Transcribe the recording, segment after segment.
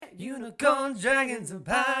Unicorns, dragons, and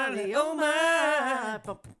poly, oh my.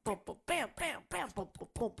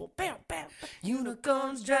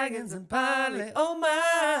 Unicorns, dragons, and poly, oh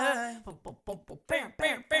my.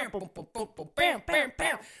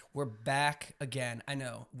 We're back again. I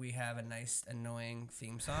know we have a nice, annoying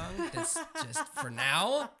theme song that's just for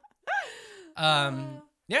now.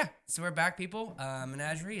 Yeah, so we're back, people.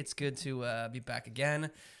 Menagerie, it's good to be back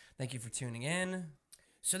again. Thank you for tuning in.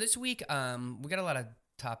 So this week, we got a lot of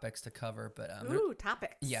topics to cover, but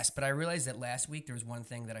topics. Yes, but I realized that last week there was one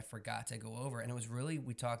thing that I forgot to go over, and it was really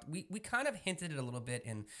we kind of hinted it a little bit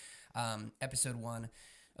in episode 1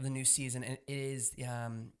 of the new season, and it is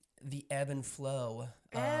the ebb and flow.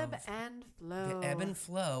 The ebb and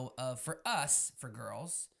flow of, for us, for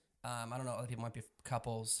girls. I don't know, other people might be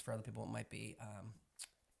couples. For other people, it might be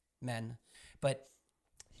men, but.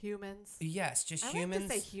 Humans. Yes, just humans. I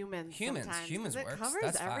like to say humans. Humans it works. Covers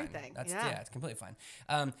That's everything. Fine. It's completely fine.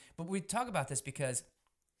 But we talk about this because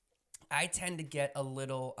I tend to get a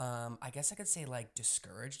little, I guess I could say like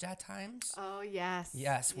discouraged at times. Oh yes.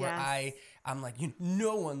 Yes, where I'm like,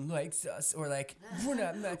 no one likes us, or like we're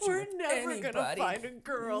not matching We're with never anybody. gonna find a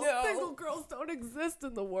girl. No. Single girls don't exist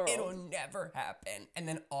in the world. It'll never happen. And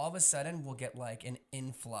then all of a sudden we'll get like an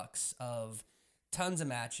influx of tons of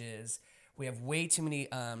matches. We have way too many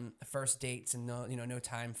first dates and no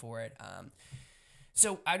time for it.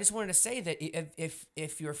 So I just wanted to say that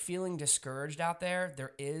if you're feeling discouraged out there,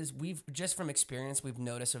 we've just from experience, we've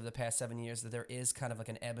noticed over the past 7 years that there is kind of like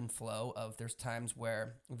an ebb and flow of there's times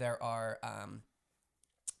where there are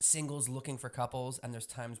singles looking for couples and there's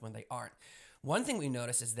times when they aren't. One thing we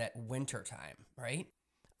notice is that wintertime, right?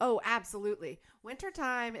 Oh, absolutely.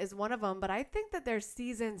 Wintertime is one of them, but I think that there's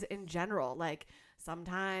seasons in general. Like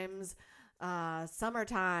sometimes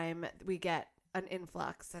summertime we get an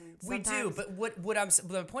influx, and we do. But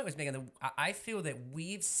the point was making, I feel that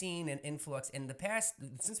we've seen an influx in the past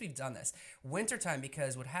since we've done this wintertime,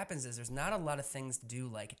 because what happens is there's not a lot of things to do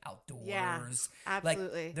like outdoors. Yeah,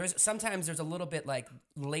 absolutely. Like sometimes there's a little bit like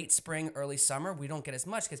late spring, early summer. We don't get as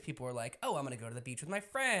much because people are like, oh, I'm going to go to the beach with my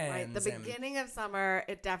friends. Right. The beginning of summer,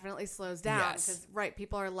 it definitely slows down because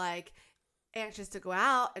people are like anxious to go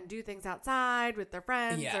out and do things outside with their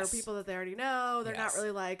friends or people that they already know. They're not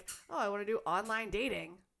really like, oh, I want to do online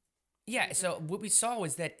dating. Yeah, so what we saw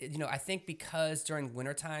was that, I think because during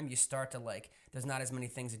wintertime you start to like, there's not as many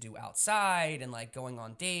things to do outside and like going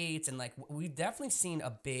on dates, and like we've definitely seen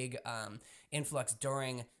a big influx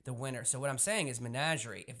during the winter. So what I'm saying is,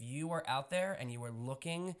 Menagerie, if you are out there and you are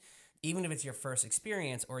looking, even if it's your first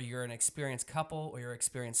experience or you're an experienced couple or you're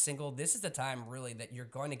experienced single, this is the time really that you're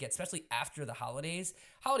going to get, especially after the holidays.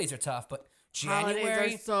 Holidays are tough, but January,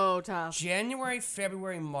 holidays are so tough. January,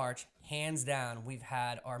 February, March, hands down, we've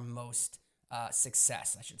had our most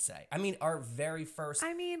success, I should say. I mean, our very first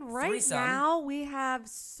right threesome. Now we have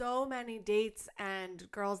so many dates and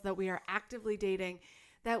girls that we are actively dating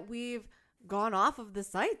that we've gone off of the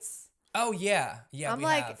sites. Oh, yeah. I'm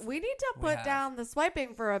like, we need to put down the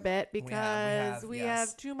swiping for a bit because we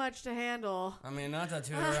have too much to handle. I mean, not to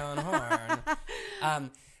toot our own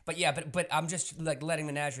horn. But I'm just like letting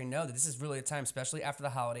Menagerie know that this is really a time, especially after the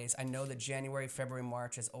holidays. I know that January, February,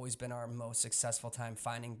 March has always been our most successful time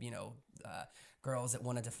finding, girls that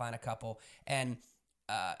wanted to find a couple. And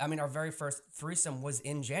our very first threesome was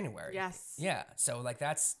in January. Yes. Yeah. So like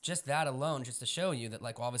that's just that alone, just to show you that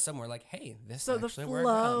like all of a sudden we're like, hey, this so actually the worked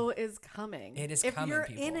flow is coming. It is coming, people. If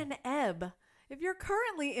you're in an ebb, if you're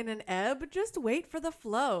currently in an ebb, just wait for the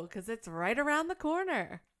flow because it's right around the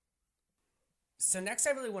corner. So next, I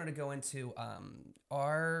really wanted to go into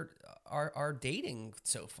our dating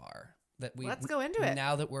so far. Let's go into it.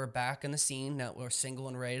 Now that we're back in the scene, now we're single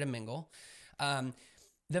and ready to mingle.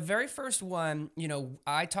 The very first one,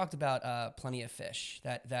 I talked about Plenty of Fish,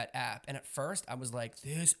 that app. And at first I was like,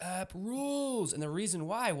 this app rules. And the reason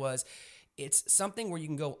why was it's something where you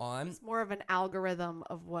can go on. It's more of an algorithm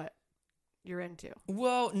of what you're into.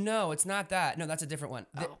 Well, no, it's not that. No, that's a different one.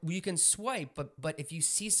 Oh. You can swipe, but if you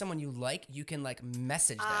see someone you like, you can like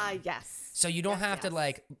message them. Yes. So you don't have to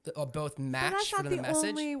like both match for the message. That's not the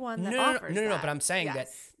only one that offers No. that. But I'm saying that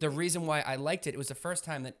the reason why I liked it was the first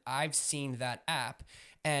time that I've seen that app,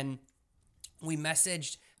 and we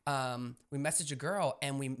messaged a girl,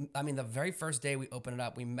 and the very first day we opened it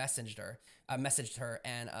up, we messaged her,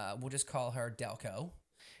 and we'll just call her Delco,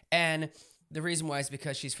 and. The reason why is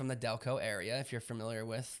because she's from the Delco area, if you're familiar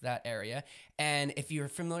with that area. And if you're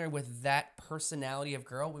familiar with that personality of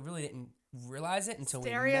girl, we really didn't realize it until we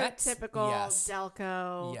met. Stereotypical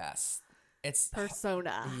Delco. Yes. It's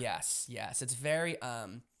persona. Yes. It's very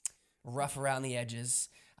rough around the edges.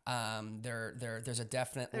 There's a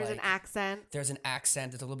definite there's an accent. There's an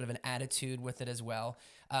accent. There's a little bit of an attitude with it as well.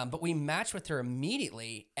 But we matched with her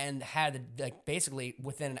immediately and had like basically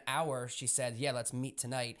within an hour she said, "Yeah, let's meet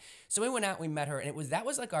tonight." So we went out, we met her, and that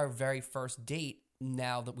was like our very first date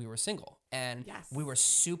now that we were single. And we were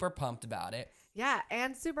super pumped about it. Yeah,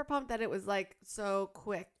 and super pumped that it was like so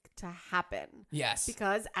quick to happen. Yes.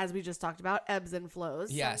 Because as we just talked about, ebbs and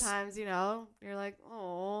flows. Yes. Sometimes, you're like,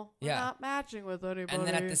 oh, we're not matching with anybody. And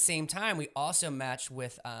then at the same time, we also matched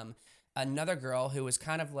with another girl who was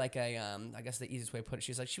kind of like I guess the easiest way to put it,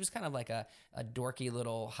 she was kind of like a dorky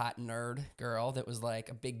little hot nerd girl that was like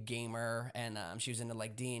a big gamer, and she was into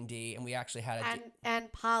like D&D, and we actually had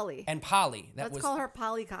and Polly. Let's call her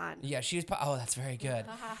Polycon. Yeah, she was. Oh, that's very good.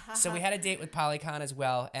 So we had a date with Polycon as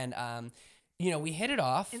well, and we hit it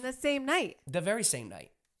off in the same night. The very same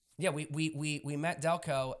night. Yeah, we met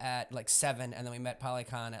Delco at like 7, and then we met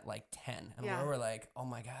Polycon at like 10. And we were like, oh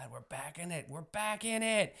my God, we're back in it. We're back in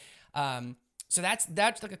it. So that's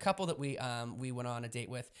like a couple that we went on a date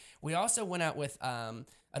with. We also went out with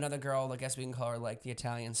another girl, I guess we can call her like the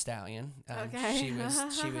Italian stallion. Okay. She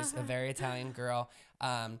was a very Italian girl.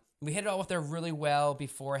 We hit it all with her really well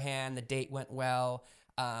beforehand. The date went well.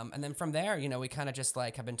 And then from there, we kind of just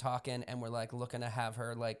like have been talking, and we're like looking to have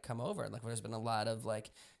her like come over. Like there's been a lot of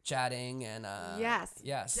like chatting and yes.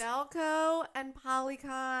 Delco and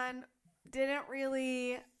Polycon didn't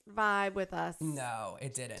really vibe with us. No,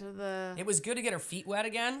 it didn't. It was good to get her feet wet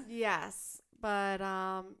again. Yes, but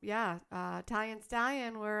Italian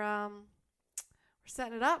Stallion, we're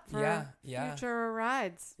setting it up for future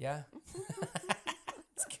rides. Yeah,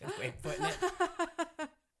 that's a good way of putting it.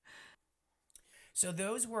 So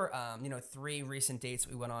those were, 3 recent dates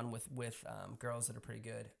we went on with girls that are pretty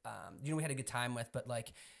good. We had a good time with, but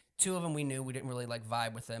like 2 of them we knew we didn't really like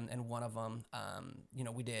vibe with them, and one of them,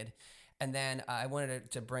 we did. And then I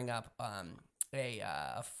wanted to bring up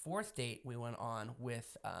a 4th date we went on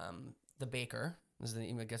with the baker. This is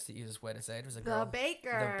I guess the easiest way to say it. It was a girl. The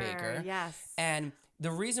baker. Yes. And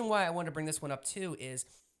the reason why I wanted to bring this one up too is.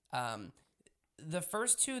 The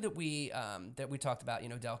first 2 that we talked about,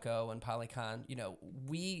 Delco and Polycon,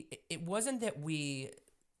 it wasn't that we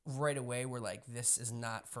right away were like, this is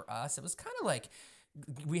not for us. It was kind of like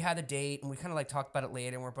we had a date and we kind of like talked about it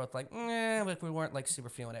later, and we're both like, like we weren't like super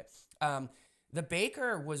feeling it. The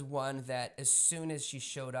baker was one that as soon as she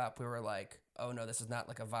showed up, we were like, oh no, this is not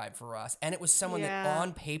like a vibe for us. And it was someone that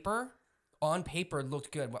on paper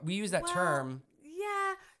looked good. We use that term.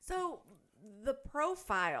 Yeah. So the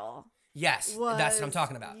profile. Yes, that's what I'm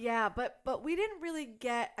talking about. Yeah, but we didn't really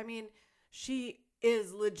get. I mean, she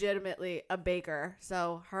is legitimately a baker,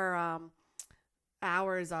 so her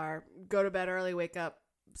hours are go to bed early, wake up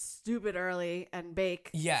stupid early, and bake.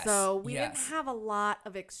 Yes. So we didn't have a lot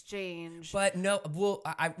of exchange. But no, well,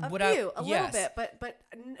 a little bit, but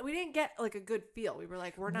we didn't get like a good feel. We were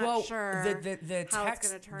like, we're not sure the how text,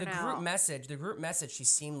 it's going to turn out. The group message, she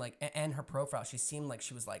seemed like, and her profile, she seemed like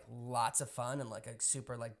she was like lots of fun and like a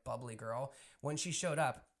super like bubbly girl. When she showed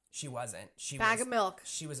up, she wasn't. Bag of milk.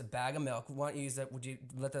 She was a bag of milk. Why don't you use that? Would you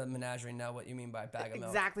let the menagerie know what you mean by bag of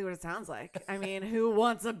milk? Exactly what it sounds like. I mean, who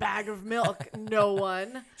wants a bag of milk? No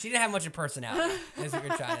one. She didn't have much of personality, is what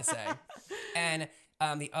you're trying to say. And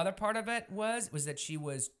the other part of it was that she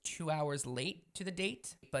was 2 hours late to the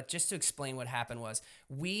date. But just to explain what happened was,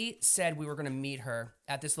 we said we were going to meet her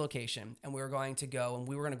at this location, and we were going to go and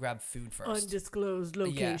we were going to grab food first. Undisclosed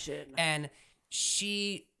location. Yeah. And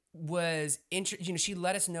she was she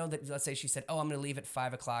let us know that, let's say she said, oh, I'm going to leave at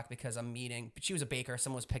 5:00 because I'm meeting, but she was a baker.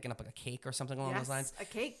 Someone was picking up like a cake or something along those lines. A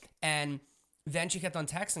cake. And then she kept on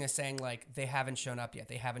texting us saying like, they haven't shown up yet.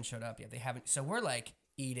 They haven't showed up yet. They haven't. So we're like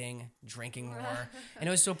eating, drinking more. And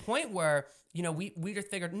it was to a point where, we just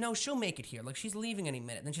figured, no, she'll make it here. Like she's leaving any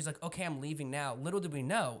minute. Then she's like, okay, I'm leaving now. Little did we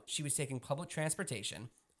know she was taking public transportation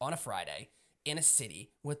on a Friday in a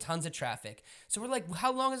city with tons of traffic. So we're like,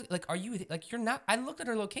 how long is it? Like, are you, like, you're not, I looked at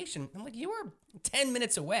her location. I'm like, you were 10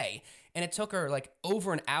 minutes away. And it took her like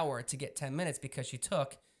over an hour to get 10 minutes because she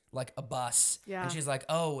took like a bus. Yeah. And she's like,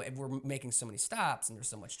 oh, we're making so many stops and there's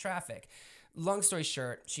so much traffic. Long story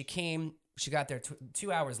short, she got there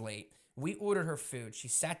 2 hours late. We ordered her food. She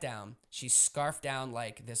sat down. She scarfed down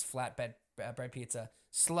like this flatbed bread pizza,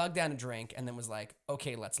 slugged down a drink, and then was like,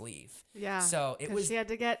 okay, let's leave. Yeah. So it was. She had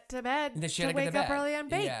to get to bed to wake up early and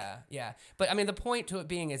bake. Yeah. But I mean, the point to it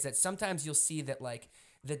being is that sometimes you'll see that like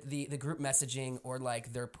the group messaging or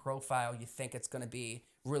like their profile, you think it's going to be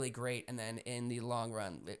really great, and then in the long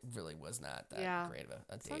run, it really was not that great of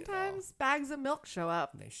a date. Sometimes bags of milk show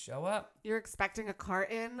up. They show up. You're expecting a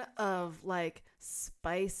carton of like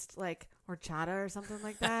spiced like horchata or something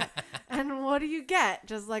like that. And what do you get?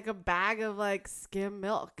 Just like a bag of like skim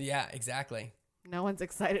milk. Yeah, exactly. No one's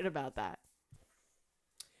excited about that.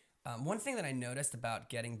 One thing that I noticed about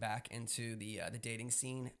getting back into the dating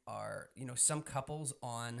scene are, some couples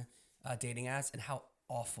on dating apps and how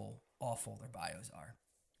awful their bios are.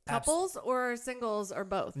 Couples or singles or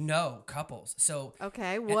both? No, couples. So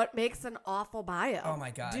okay, what makes an awful bio? Oh my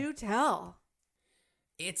God. Do tell.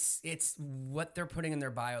 It's what they're putting in their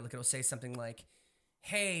bio. Like it'll say something like,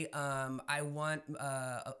 "Hey, I want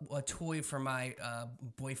a toy for my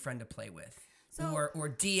boyfriend to play with." So, or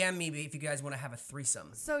DM me if you guys want to have a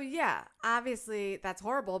threesome. So yeah, obviously that's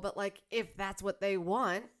horrible, but like if that's what they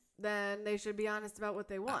want, then they should be honest about what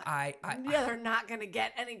they want. They're not going to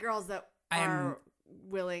get any girls that are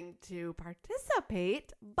willing to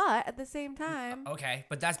participate, but at the same time. Okay,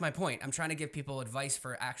 but that's my point. I'm trying to give people advice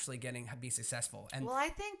for actually be successful. And well, I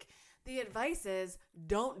think the advice is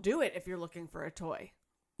don't do it if you're looking for a toy.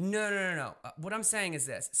 No. What I'm saying is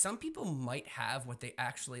this. Some people might have what they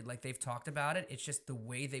actually, like they've talked about it. It's just the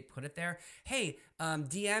way they put it there. Hey,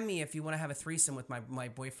 DM me if you want to have a threesome with my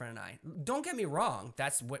boyfriend and I. Don't get me wrong.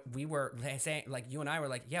 That's what we were saying. Like you and I were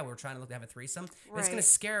like, yeah, we're trying to look to have a threesome. Right. It's going to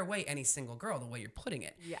scare away any single girl the way you're putting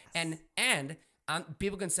it. Yes. And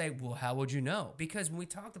people can say, well, how would you know? Because when we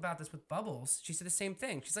talked about this with Bubbles, she said the same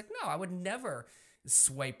thing. She's like, no, I would never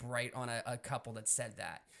swipe right on a couple that said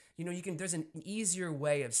that. There's an easier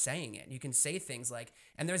way of saying it. You can say things like,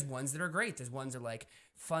 and there's ones that are great. There's ones that are like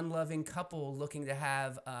fun-loving couple looking to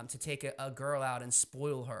have, to take a girl out and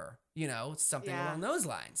spoil her, something along those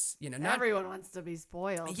lines. Not everyone wants to be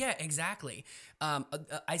spoiled. Yeah, exactly.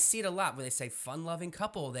 I see it a lot where they say fun-loving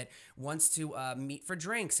couple that wants to meet for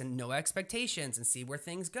drinks and no expectations and see where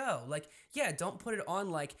things go. Like, yeah, don't put it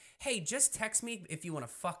on like, hey, just text me if you want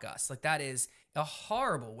to fuck us. Like that is a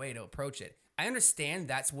horrible way to approach it. I understand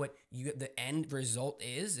that's what the end result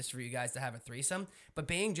is for you guys to have a threesome, but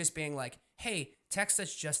being like, hey, text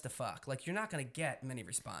us just to fuck. Like you're not going to get many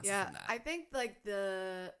responses from that. I think like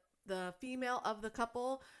the female of the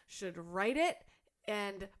couple should write it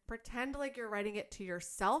and pretend like you're writing it to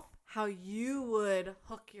yourself, how you would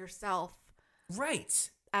hook yourself.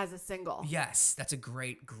 Right. As a single. Yes, that's a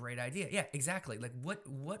great idea. Yeah, exactly. Like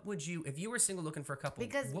what would you, if you were single looking for a couple,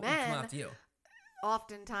 because what would come out to you?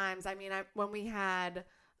 Oftentimes, when we had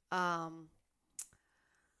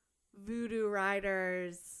Voodoo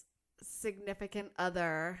Rider's significant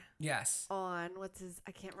other, yes, on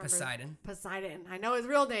I can't remember. Poseidon. I know his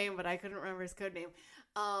real name, but I couldn't remember his code name.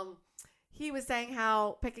 He was saying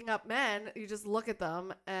how picking up men, you just look at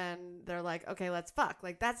them and they're like, okay, let's fuck.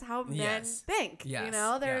 Like that's how men think.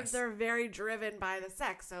 Yes. They're very driven by the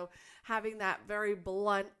sex. So having that very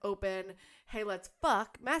blunt, open, hey, let's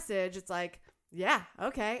fuck message, it's like, yeah,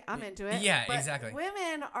 okay, I'm into it. Yeah, but exactly.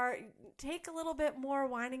 Women take a little bit more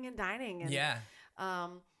whining and dining and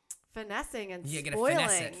finessing and spoiling.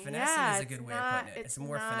 Finesse it. Finessing is a good way of putting it. It's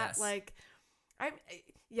more finesse. Like,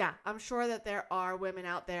 I'm sure that there are women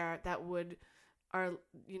out there that are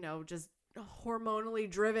just hormonally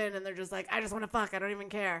driven and they're just like, I just want to fuck. I don't even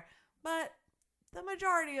care. But the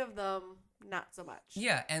majority of them, not so much.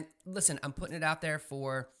 Yeah, and listen, I'm putting it out there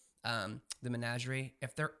for the menagerie.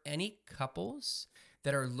 If there are any couples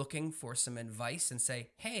that are looking for some advice and say,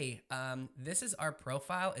 hey, this is our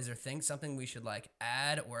profile. Is there something we should like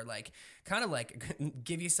add or like kind of like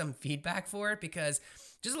give you some feedback for it? Because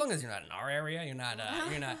just as long as you're not in our area, you're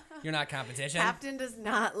not competition. Captain does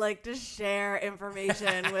not like to share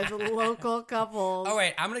information with local couples. Oh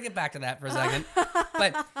wait, I'm gonna get back to that for a second.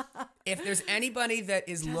 But if there's anybody that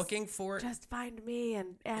is looking for, just find me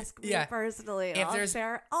and ask me personally. I'll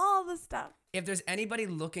share all the stuff. If there's anybody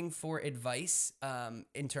looking for advice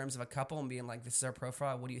in terms of a couple and being like, this is our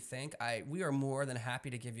profile, what do you think? We are more than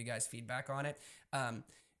happy to give you guys feedback on it.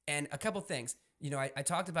 And a couple things, I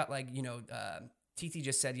talked about like, TT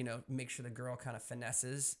just said, make sure the girl kind of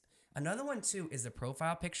finesses. Another one too is the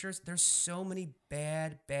profile pictures. There's so many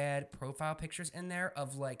bad profile pictures in there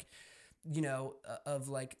of like, of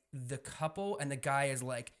like the couple and the guy is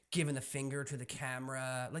like giving the finger to the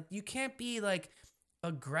camera. Like you can't be like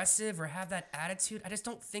aggressive or have that attitude. I just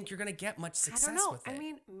don't think you're going to get much success with it. I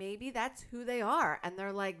mean, maybe that's who they are. And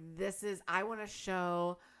they're like, I want to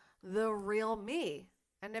show the real me.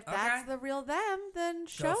 And if that's the real them, then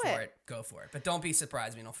show it. Go for it. But don't be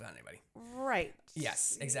surprised when you don't find anybody. Right.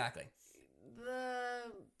 Yes, exactly.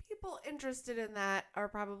 The people interested in that are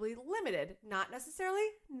probably limited. Not necessarily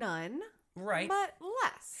none. Right. But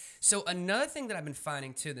less. So another thing that I've been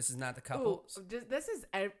finding too, this is not the couples. This is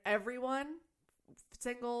everyone,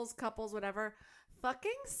 singles, couples, whatever,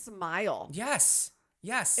 fucking smile. Yes.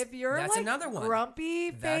 Yes. If you're that's like another one.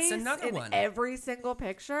 grumpy face That's another in one. every single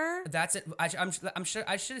picture. That's it. I'm sure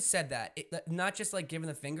I should have said that. Not just like giving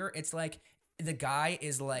the finger. It's like the guy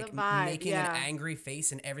is like making an angry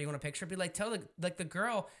face in every one picture. Be like, tell the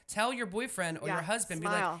girl, tell your boyfriend or your husband,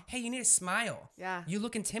 smile. Be like, hey, you need to smile. Yeah. You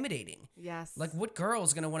look intimidating. Yes. Like, what girl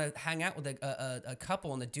is gonna want to hang out with a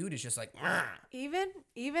couple and the dude is just like,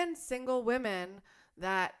 even single women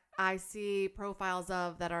that I see profiles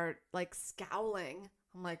of that are like scowling.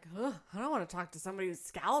 I'm like, I don't want to talk to somebody who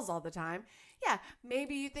scowls all the time. Yeah,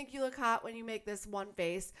 maybe you think you look hot when you make this one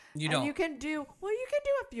face. You don't. You can do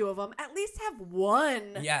a few of them. At least have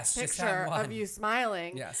one picture of you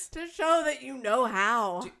smiling. Yes. To show that you know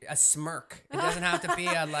how. A smirk. It doesn't have to be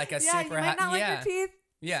like a yeah, super you might not like your teeth.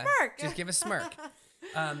 Yeah. Smirk. Just give a smirk.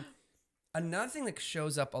 Another thing that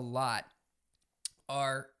shows up a lot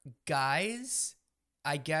are guys,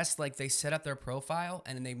 I guess, like they set up their profile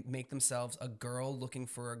and then they make themselves a girl looking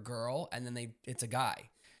for a girl, and then it's a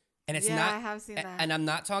guy. And it's not. I have seen that. And I'm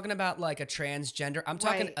not talking about like a transgender. I'm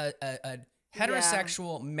talking a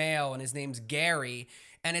heterosexual male, and his name's Gary,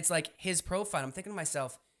 and it's like his profile. I'm thinking to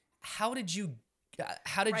myself, how did you?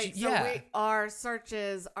 So our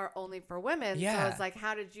searches are only for women. Yeah. So it's like,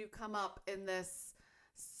 how did you come up in this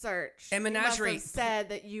search? And Menagerie you must have said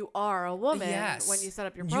that you are a woman when you set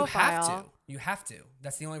up your profile. You have to.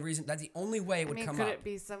 That's the only reason. That's the only way it would come up. Could it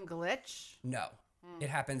be some glitch? No. It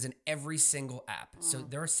happens in every single app. So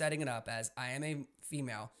they're setting it up as I am a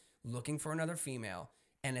female looking for another female,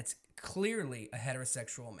 and it's clearly a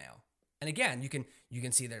heterosexual male. And again, you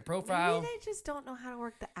can see their profile. Maybe they just don't know how to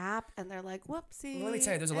work the app, and they're like, "Whoopsie." Well, let me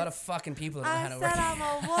tell you, there's a lot of fucking people that don't know how to work it. I said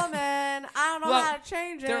I'm a woman. I don't know how to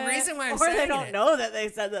change it. The reason why I'm or saying they don't know that they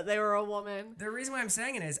said that they were a woman. The reason why I'm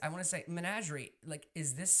saying it is I want to say, Menagerie, like,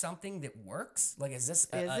 is this something that works? Like, is this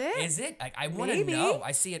is it? Like, I want to know.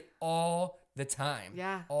 I see it all the time.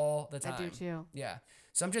 Yeah. All the time. I do too. Yeah.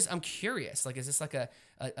 So I'm curious. Like, is this like a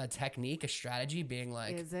technique, a strategy, being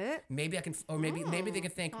like, is it? Maybe I can, or maybe they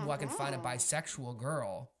could think, well, I can find a bisexual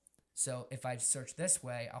girl. So if I search this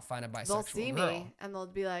way, I'll find a bisexual girl. They'll see me and they'll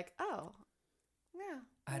be like, oh, yeah.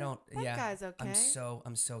 I don't. That guy's okay.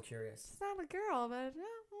 I'm so curious. It's not a girl, but yeah.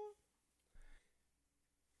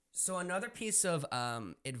 So another piece of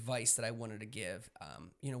advice that I wanted to give,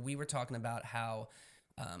 we were talking about how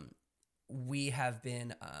we have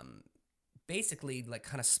been basically like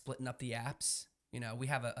kind of splitting up the apps. We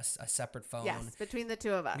have a separate phone. Yes, between the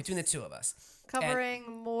two of us.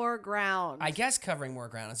 Covering more ground. I guess covering more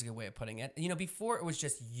ground is a good way of putting it. Before it was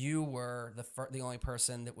just you were the only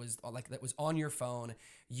person that was on your phone.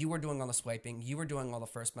 You were doing all the swiping. You were doing all the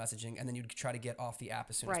first messaging, and then you'd try to get off the app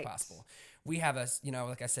as soon as possible. We have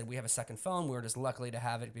like I said, we have a second phone. We were just lucky to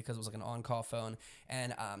have it because it was like an on-call phone,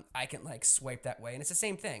 and I can like swipe that way, and it's the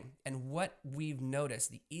same thing. And what we've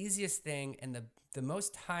noticed, the easiest thing and the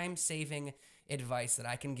most time-saving advice that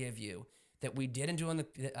I can give you that we didn't do in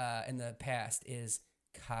the past is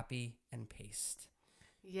copy and paste.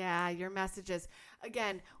 Yeah, your messages.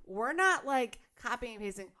 Again, we're not like copying and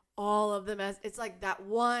pasting all of them. It's like that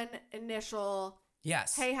one initial,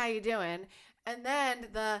 yes, hey, how you doing? And then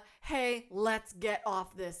the, hey, let's get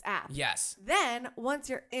off this app. Yes. Then once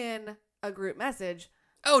you're in a group message.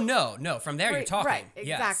 Oh, no. From there you're talking. Right,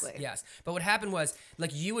 exactly. Yes. But what happened was,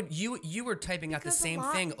 like, you were typing out the same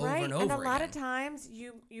thing over and over again. And a lot of times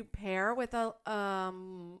you pair with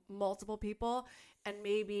multiple people, and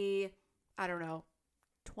maybe, I don't know,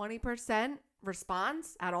 20%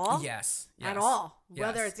 response at all. Yes. At all. Yes.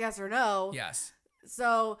 Whether it's yes or no. Yes.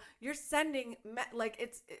 So you're sending,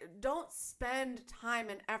 don't spend time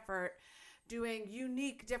and effort doing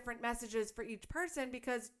unique different messages for each person,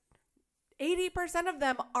 because 80% of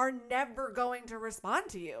them are never going to respond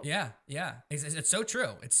to you. Yeah. It's so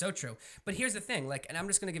true. It's so true. But here's the thing, like, and I'm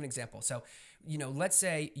just going to give an example. So, let's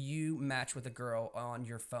say you match with a girl on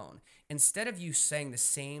your phone. Instead of you saying the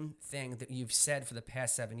same thing that you've said for the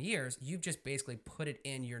past 7 years, you've just basically put it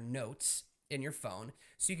in your notes in your phone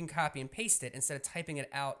so you can copy and paste it instead of typing it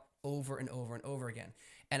out over and over and over again.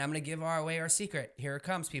 And I'm going to give away our secret. Here it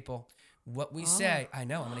comes, people. What we say, I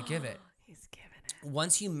know, I'm going to give it. He's giving it.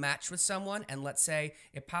 Once you match with someone, and let's say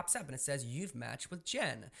it pops up and it says you've matched with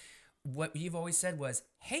Jen, what you've always said was,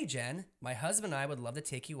 hey, Jen, my husband and I would love to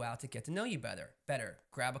take you out to get to know you better.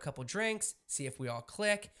 Grab a couple drinks, see if we all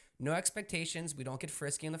click. No expectations. We don't get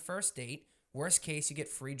frisky on the first date. Worst case, you get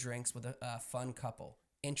free drinks with a fun couple.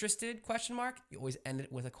 Interested? ? You always end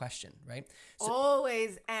it with a question, right? So,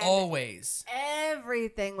 always.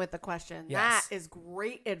 Everything with a question. Yes. That is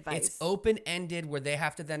great advice. It's open-ended where they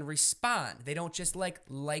have to then respond. They don't just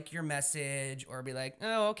like your message or be like,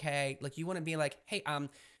 oh, okay. Like, you want to be like, hey, I'm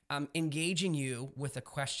I'm engaging you with a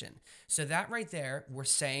question. So that right there, we're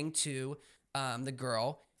saying to the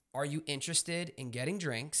girl, are you interested in getting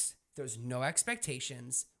drinks? There's no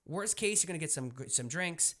expectations. Worst case, you're going to get some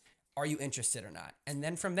drinks. Are you interested or not? And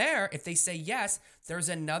then from there, if they say yes, there's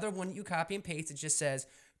another one you copy and paste. It just says,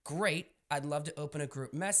 great, I'd love to open a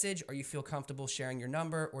group message, or you feel comfortable sharing your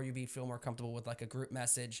number, or you feel more comfortable with like a group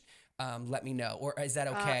message. Let me know. Or is that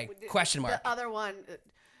okay? Question mark. The other one,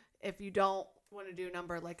 if you don't want to do a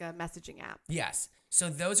number, like a messaging app. Yes. So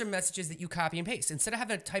those are messages that you copy and paste. Instead of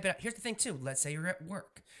having to type it out, here's the thing too. Let's say you're at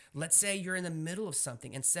work. Let's say you're in the middle of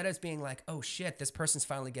something. Instead of being like, oh shit, this person's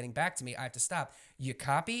finally getting back to me, I have to stop. You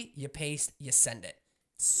copy, you paste, you send it.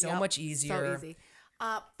 So much easier. So easy.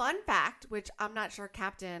 Fun fact, which I'm not sure,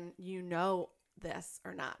 Captain, you know this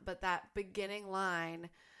or not, but that beginning line,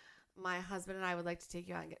 my husband and I would like to take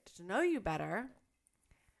you out and get to know you better.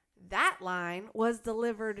 That line was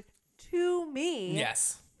delivered to me.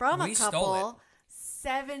 Yes. From a couple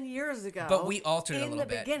 7 years ago. But we altered it a little bit. In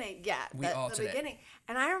the beginning. Yeah. We altered the beginning.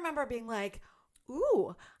 And I remember being like,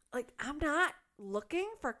 ooh, like I'm not looking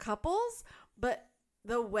for couples, but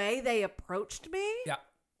the way they approached me. Yeah.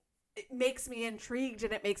 It makes me intrigued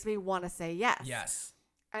and it makes me want to say yes. Yes.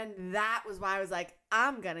 And that was why I was like,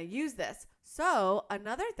 I'm going to use this. So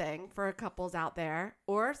another thing for couples out there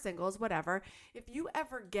or singles, whatever, if you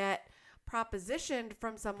ever get propositioned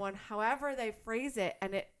from someone, however they phrase it,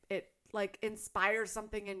 and it like inspires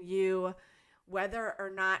something in you, whether or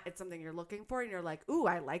not it's something you're looking for, and you're like, ooh,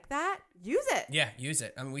 I like that, use it. Yeah, use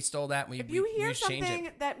it. I mean, we stole that. If you hear something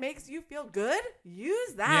that makes you feel good,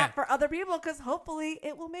 use that for other people, because hopefully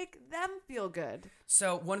it will make them feel good.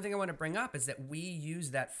 So one thing I want to bring up is that we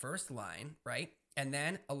use that first line, right? And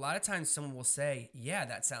then a lot of times someone will say, yeah,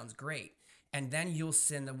 that sounds great. And then you'll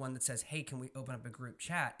send the one that says, hey, can we open up a group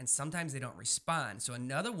chat? And sometimes they don't respond. So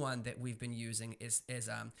another one that we've been using is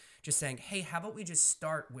just saying, hey, how about we just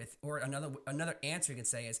start with, or another answer you could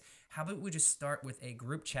say is, how about we just start with a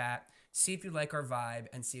group chat, see if you like our vibe,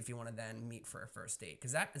 and see if you want to then meet for a first date.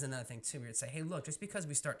 Because that is another thing too. We would say, hey, look, just because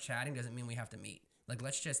we start chatting doesn't mean we have to meet. Like,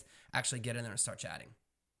 let's just actually get in there and start chatting.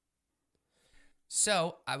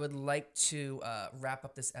 So I would like to wrap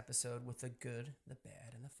up this episode with the good, the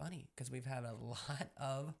bad, and the funny, because we've had a lot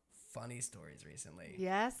of funny stories recently.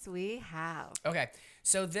 Yes, we have. Okay,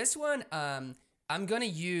 so this one, I'm going to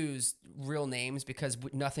use real names because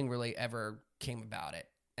nothing really ever came about it.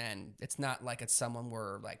 And it's not like it's someone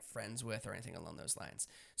we're like friends with or anything along those lines.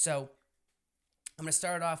 So I'm going to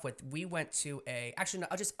start off with, we went to actually, no,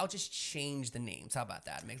 I'll just change the names. How about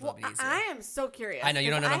that? It makes it a little bit easier. I am so curious. I know,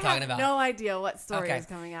 you don't know what I'm talking about. I have no idea what story is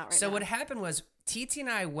coming out right now. So what happened was, TT and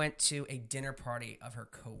I went to a dinner party of her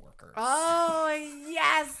coworkers. Oh,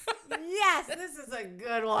 yes. Yes, this is a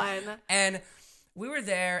good one. And we were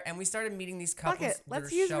there and we started meeting these couples. Fuck it.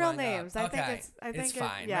 Let's use real names. I think it's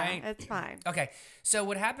fine, yeah, right? It's fine. Okay. So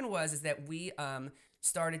what happened was that we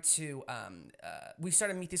started to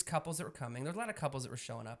to meet these couples that were coming. There were a lot of couples that were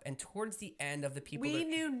showing up, and towards the end of the people, we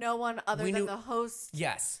knew no one other than the host.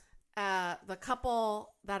 Yes. The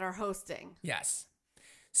couple that are hosting. Yes.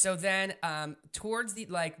 So then, towards the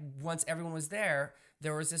once everyone was there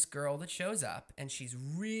was this girl that shows up, and she's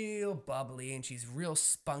real bubbly and she's real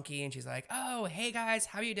spunky, and she's like, "Oh, hey guys,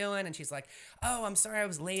 how you doing?" And she's like, "Oh, I'm sorry I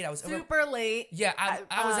was late. I was super late." Yeah,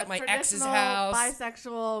 I was at my ex's house.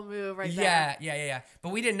 Bisexual move right there. Yeah.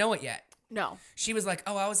 But we didn't know it yet. No. She was like,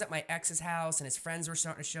 "Oh, I was at my ex's house, and his friends were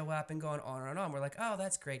starting to show up," and going on and on. We're like, "Oh,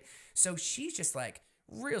 that's great." So she's just like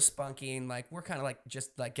real spunky, and like we're kind of like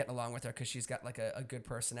just like getting along with her because she's got like a good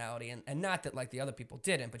personality, and not that like the other people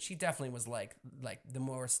didn't, but she definitely was like the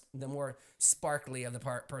more sparkly of the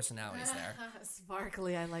personalities there.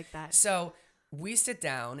 Sparkly, I like that. So we sit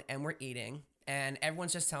down and we're eating, and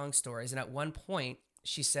everyone's just telling stories, and at one point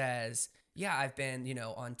she says, "Yeah, I've been,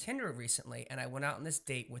 on Tinder recently, and I went out on this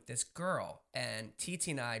date with this girl." And TT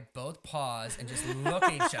and I both pause and just look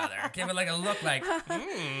at each other, give it like a look like,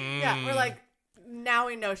 Yeah, we're like, now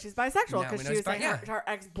we know she's bisexual because she was saying her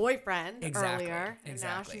ex-boyfriend earlier. And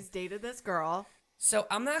now she's dated this girl. So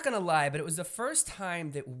I'm not going to lie, but it was the first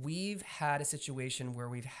time that we've had a situation where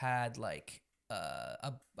we've had like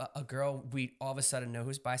a girl we all of a sudden know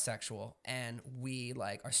who's bisexual, and we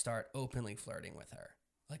start openly flirting with her.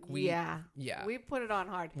 We put it on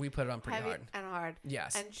hard. We put it on pretty hard. And hard.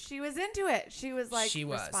 Yes. And she was into it. She was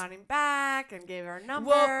responding back and gave her a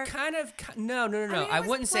number. Well, no. I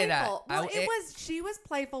wouldn't say that. Well, she was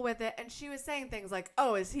playful with it, and she was saying things like,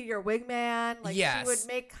 "Oh, is he your wingman?" Yes. She would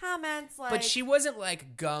make comments like. But she wasn't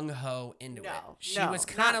like gung ho into it. She was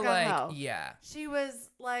kind of like, yeah. She was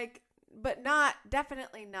like, but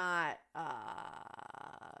definitely not.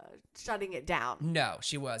 shutting it down. No,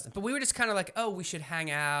 she wasn't. But we were just kind of like, oh, we should hang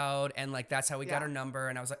out. And like, that's how we got her number.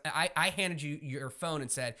 And I was like, I handed you your phone and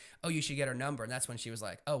said, oh, you should get her number. And that's when she was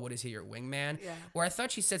like, oh, what is he, your wingman? Yeah. Or I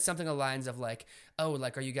thought she said something along the lines of like, oh,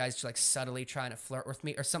 like, are you guys like subtly trying to flirt with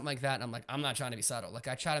me or something like that? And I'm like, I'm not trying to be subtle. Like,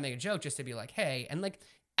 I try to make a joke just to be like, hey. And like,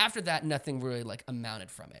 after that, nothing really like amounted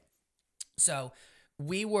from it. So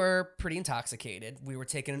we were pretty intoxicated. We were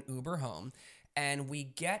taking an Uber home and we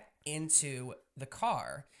get into the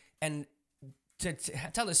car. And to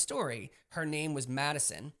tell the story, her name was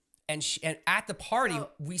Madison. And at the party,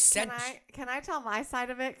 we said... Can I tell my side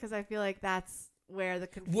of it? Because I feel like that's where the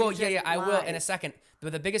confusion Well, yeah, lies. I will in a second.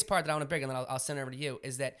 But the biggest part that I want to bring, and then I'll send it over to you,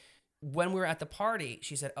 is that when we were at the party,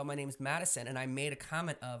 she said, oh, my name's Madison. And I made a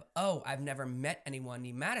comment of, oh, I've never met anyone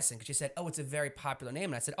named Madison. Because she said, oh, it's a very popular name.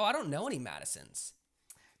 And I said, oh, I don't know any Madisons.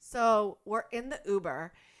 So we're in the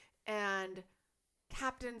Uber, and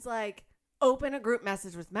Captain's like, open a group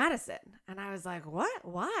message with Madison. And I was like, what?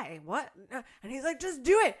 Why? What? And he's like, just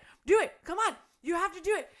do it. Do it. Come on. You have to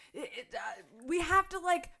do it. We have to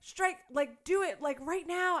like strike, like do it like right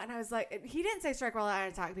now. And I was like, he didn't say strike while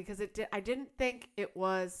iron talk because I didn't think it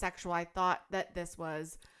was sexual. I thought that this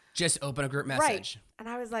was just open a group message. Right. And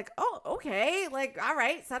I was like, oh, okay. Like, all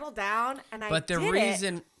right, settle down. And But the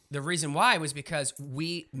reason why was because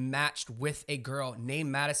we matched with a girl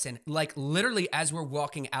named Madison, like literally as we're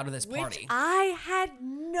walking out of this party. Which I had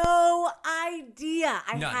no idea.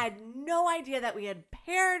 I None. had no idea that we had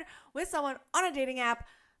paired with someone on a dating app.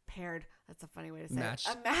 Paired. That's a funny way to say Matched.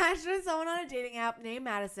 it. Matched with someone on a dating app named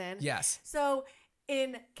Madison. Yes. So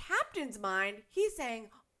in Captain's mind, he's saying,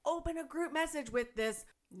 open a group message with this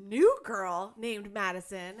new girl named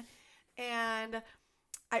Madison. And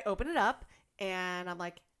I open it up and I'm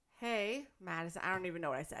like, hey, Madison. I don't even know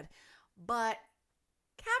what I said. But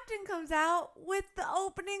Captain comes out with the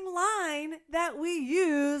opening line that we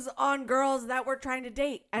use on girls that we're trying to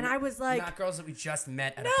date. And I was like... Not girls that we just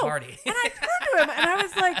met at a party. And I turned to him and I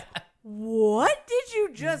was like, what did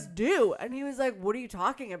you just do? And he was like, what are you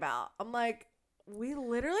talking about? I'm like, we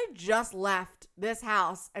literally just left this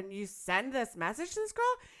house and you send this message to this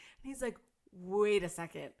girl? And he's like, wait a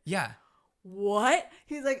second. Yeah. What?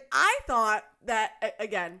 He's like, I thought that,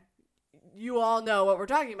 again, you all know what we're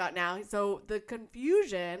talking about now. So the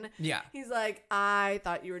confusion. Yeah. He's like, I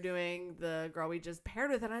thought you were doing the girl we just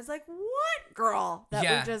paired with. And I was like, what girl that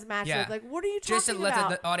we just matched with? Like, what are you talking about? Just to let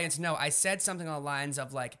the audience know, I said something on the lines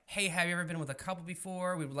of like, hey, have you ever been with a couple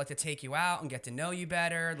before? We would like to take you out and get to know you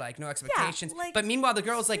better. Like, no expectations. Like, but meanwhile, the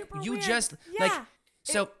girl's like, you weird. just, like...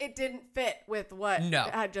 So it didn't fit with what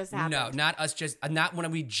had just happened. No, not us. Not when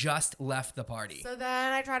we just left the party. So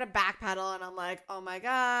then I try to backpedal, and I'm like, "Oh my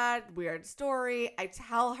god, weird story." I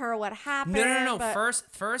tell her what happened. No.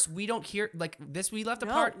 First, we don't hear like this. We left the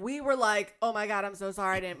party. We were like, "Oh my god, I'm so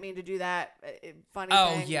sorry. I didn't mean to do that." Funny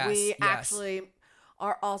thing. Yes. We actually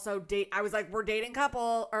are also I was like, we're dating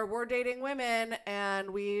women, and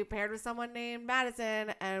we paired with someone named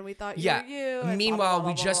Madison, and we thought you were you. Meanwhile, blah, blah,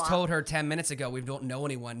 we blah, just blah. told her 10 minutes ago we don't know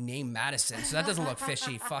anyone named Madison, so that doesn't look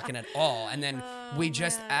fishy fucking at all. And then we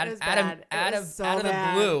just out of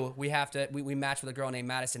the blue, we matched with a girl named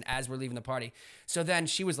Madison as we're leaving the party. So then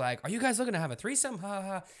she was like, "Are you guys looking to have a threesome?" Ha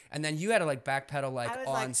ha. And then you had to like backpedal like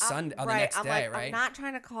on Sunday, on the next day, right? I'm not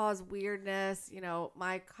trying to cause weirdness. You know,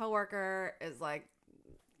 my coworker is like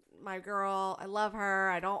my girl. I love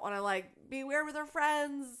her. I don't want to like be weird with her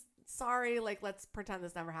friends. Sorry, like let's pretend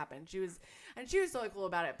this never happened. She was totally cool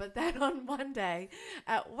about it. But then on Monday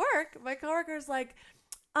at work, my coworker's like,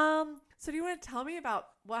 so do you want to tell me about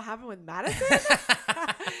what happened with Madison?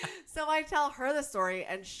 So I tell her the story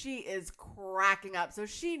and she is cracking up. So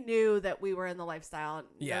she knew that we were in the lifestyle.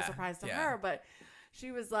 No surprise to her, but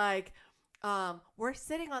she was like, we're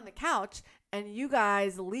sitting on the couch and you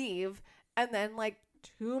guys leave, and then like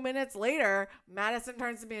 2 minutes later, Madison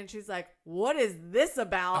turns to me and she's like, "What is this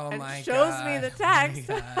about?" And shows me the text.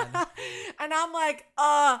 And I'm like,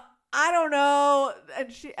 I don't know.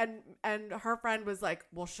 And she and her friend was like,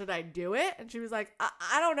 "Well, should I do it?" And she was like,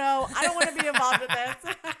 I don't know. I don't want to be involved in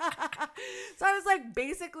this. So I was like,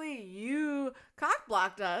 basically, you cock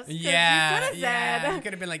blocked us. Yeah. You could have said. You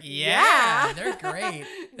could have been like, yeah. They're great.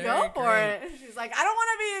 Go for it. She's like, I don't want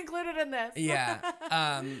to be included in this.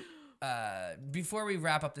 Yeah. Before we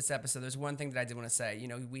wrap up this episode, there's one thing that I did want to say. You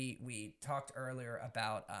know, we talked earlier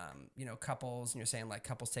about, couples, and you're saying like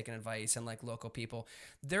couples taking advice and like local people.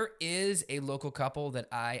 There is a local couple that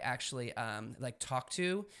I actually, talked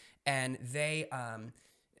to, and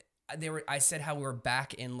I said how we were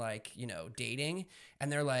back in like, dating,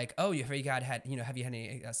 and they're like, "Oh, have you had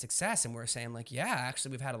any success?" And we're saying like, "Yeah,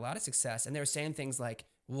 actually we've had a lot of success." And they were saying things like,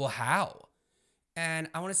 "Well, how?" And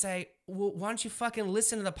I want to say, well, why don't you fucking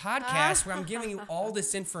listen to the podcast where I'm giving you all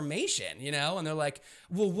this information, you know? And they're like,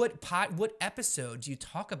 well, what episode do you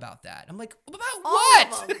talk about that? I'm like, about all what?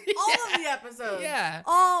 Of them. All of the episodes. Yeah.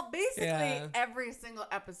 Basically every single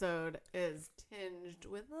episode is tinged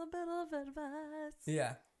with a bit of advice.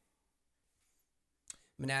 Yeah.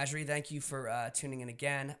 Menagerie, thank you for tuning in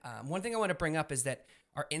again. One thing I want to bring up is that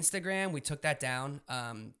our Instagram, we took that down.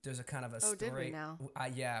 There's a kind of a story. Did we now?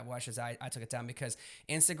 Yeah, I took it down because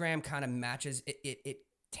Instagram kind of matches. It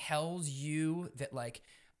tells you that like,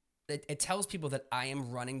 it tells people that I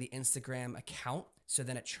am running the Instagram account. So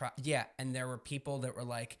then and there were people that were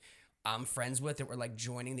like, I'm friends with that were like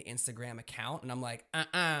joining the Instagram account. And I'm like,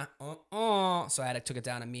 So I took it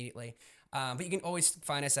down immediately. But you can always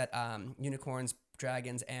find us at Unicorns,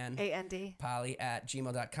 Dragons, and AND Polly at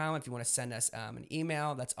gmail.com if you want to send us an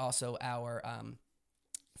email. That's also our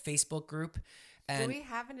Facebook group. And do we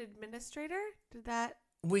have an administrator?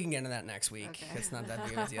 We can get into that next week. Okay. It's not that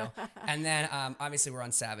big of a deal. And then obviously we're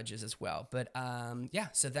on Savages as well. But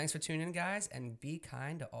so thanks for tuning in, guys, and be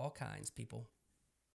kind to all kinds, people.